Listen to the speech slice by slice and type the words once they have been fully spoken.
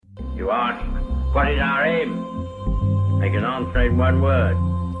You ask, what is our aim? I can answer in one word: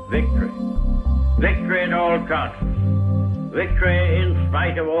 victory. Victory at all costs. Victory in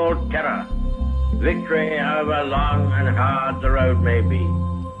spite of all terror. Victory however long and hard the road may be.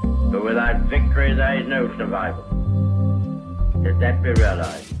 But without victory there is no survival. Let that be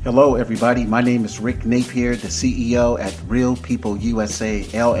realized. Hello everybody, my name is Rick Napier, the CEO at Real People USA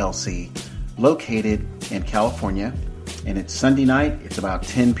LLC, located in California. And it's Sunday night, it's about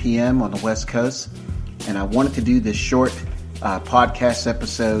 10 p.m. on the West Coast. And I wanted to do this short podcast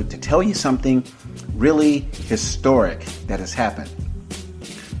episode to tell you something really historic that has happened.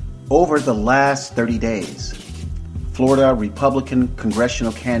 Over the last 30 days, Florida Republican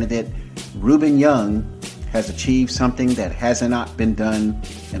congressional candidate Rubin has achieved something that has not been done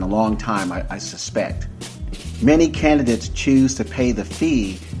in a long time, I suspect. Many candidates choose to pay the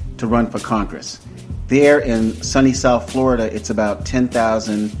fee to run for Congress. There in sunny South Florida, it's about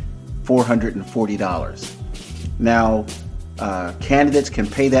 $10,440. Now, candidates can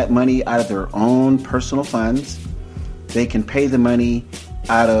pay that money out of their own personal funds. They can pay the money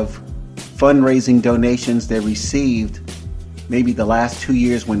out of fundraising donations they received maybe the last 2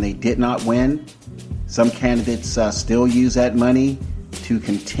 years when they did not win. Some candidates still use that money to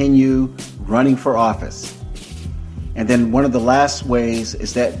continue running for office. And then one of the last ways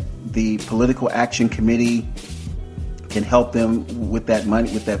is that the Political Action Committee can help them with that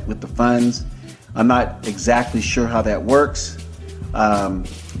money, with the funds. I'm not exactly sure how that works,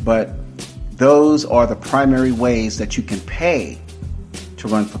 but those are the primary ways that you can pay to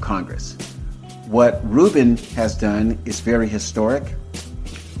run for Congress. What Rubin has done is very historic.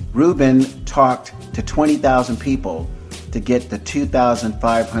 Rubin talked to 20,000 people to get the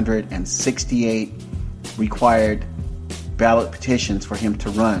 2,568 required ballot petitions for him to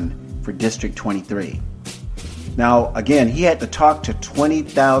run for District 23. Now, again, he had to talk to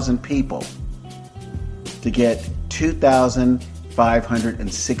 20,000 people to get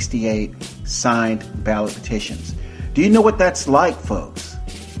 2,568 signed ballot petitions. Do you know what that's like, folks?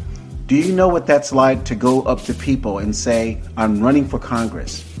 Do you know what that's like to go up to people and say, I'm running for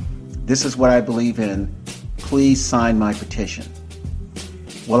Congress. This is what I believe in. Please sign my petition.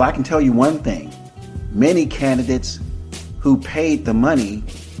 Well, I can tell you one thing. Many candidates who paid the money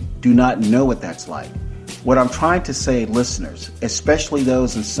do not know what that's like. What I'm trying to say, listeners, especially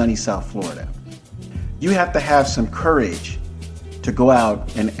those in sunny South Florida, you have to have some courage to go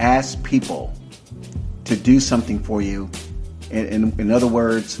out and ask people to do something for you. In other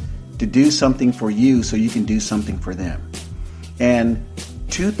words, to do something for you so you can do something for them. And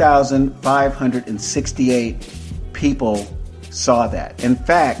 2,568 people saw that. In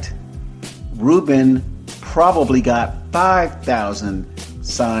fact, Rubin probably got 5,000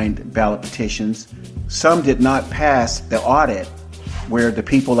 signed ballot petitions. Some did not pass the audit, where the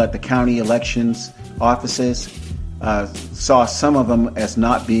people at the county elections offices saw some of them as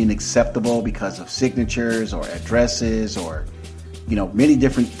not being acceptable because of signatures or addresses or, many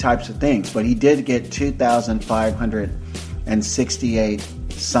different types of things. But he did get 2,568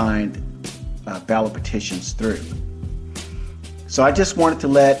 signed ballot petitions through. So I just wanted to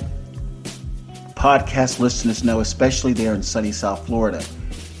let podcast listeners know, especially there in sunny South Florida,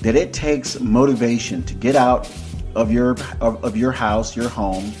 that it takes motivation to get out of your house, your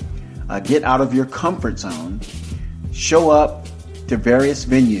home, get out of your comfort zone, show up to various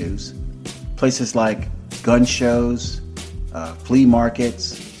venues, places like gun shows, flea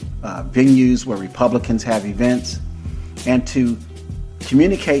markets, venues where Republicans have events, and to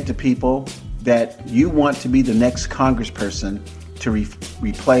communicate to people that you want to be the next congressperson to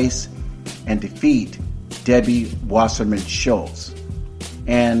replace and defeat Debbie Wasserman Schultz.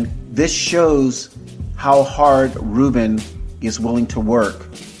 And this shows how hard Rubin is willing to work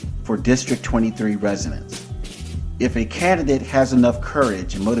for District 23 residents. If a candidate has enough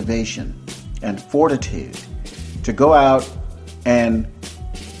courage and motivation and fortitude to go out and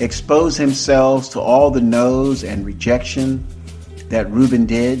expose himself to all the no's and rejection that Rubin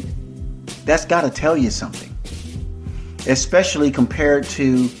did, that's got to tell you something, especially compared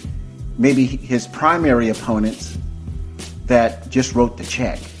to maybe his primary opponents that just wrote the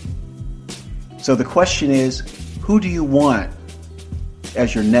check. So the question is, who do you want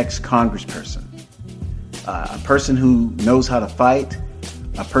as your next congressperson? A person who knows how to fight,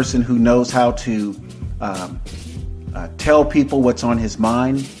 a person who knows how to tell people what's on his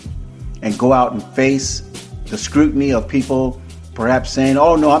mind and go out and face the scrutiny of people perhaps saying,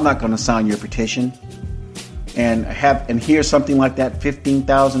 oh no, I'm not going to sign your petition, and hear something like that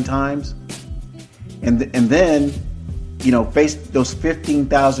 15,000 times, and then face those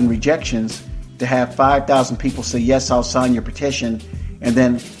 15,000 rejections, to have 5,000 people say, yes, I'll sign your petition, And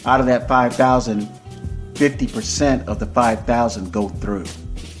then out of that 5,000, 50% of the 5,000 go through.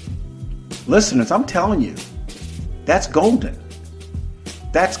 Listeners, I'm telling you, that's golden.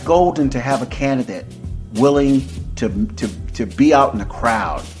 That's golden to have a candidate willing to be out in the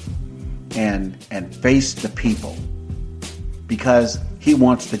crowd and face the people because he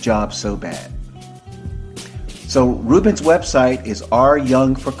wants the job so bad. So Rubin's website is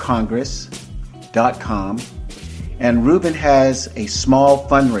ryoungforcongress.com, and Rubin has a small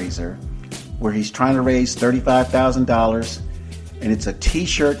fundraiser where he's trying to raise $35,000, and it's a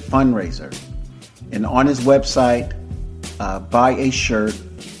t-shirt fundraiser. And on his website, buy a shirt.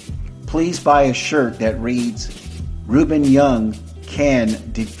 Please buy a shirt that reads, Rubin Young can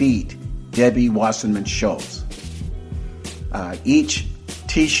defeat Debbie Wasserman Schultz. Each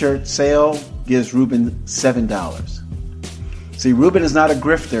t-shirt sale gives Rubin $7. See, Rubin is not a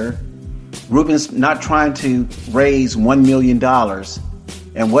grifter. Rubin's not trying to raise $1 million.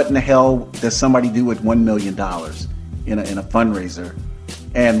 And what in the hell does somebody do with $1 million in a fundraiser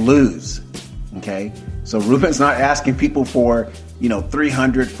and lose? Okay, so Rubin's not asking people for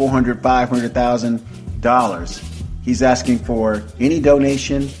 $300,000, $400,000, $500,000. He's asking for any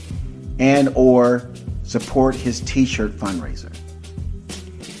donation and or support his t-shirt fundraiser.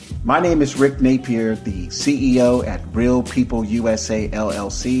 My name is Rick Napier, the CEO at Real People USA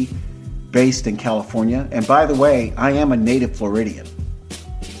LLC, based in California. And by the way, I am a native Floridian.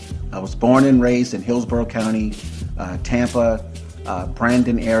 I was born and raised in Hillsborough County, Tampa,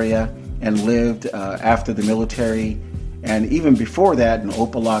 Brandon area, and lived after the military, and even before that in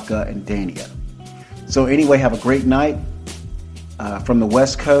Opelika and Dania. So anyway, have a great night. From the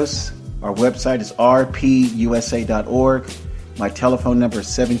West Coast, our website is rpusa.org. My telephone number is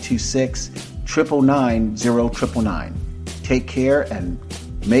 726-999-0999. Take care and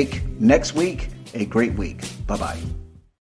make next week a great week. Bye-bye.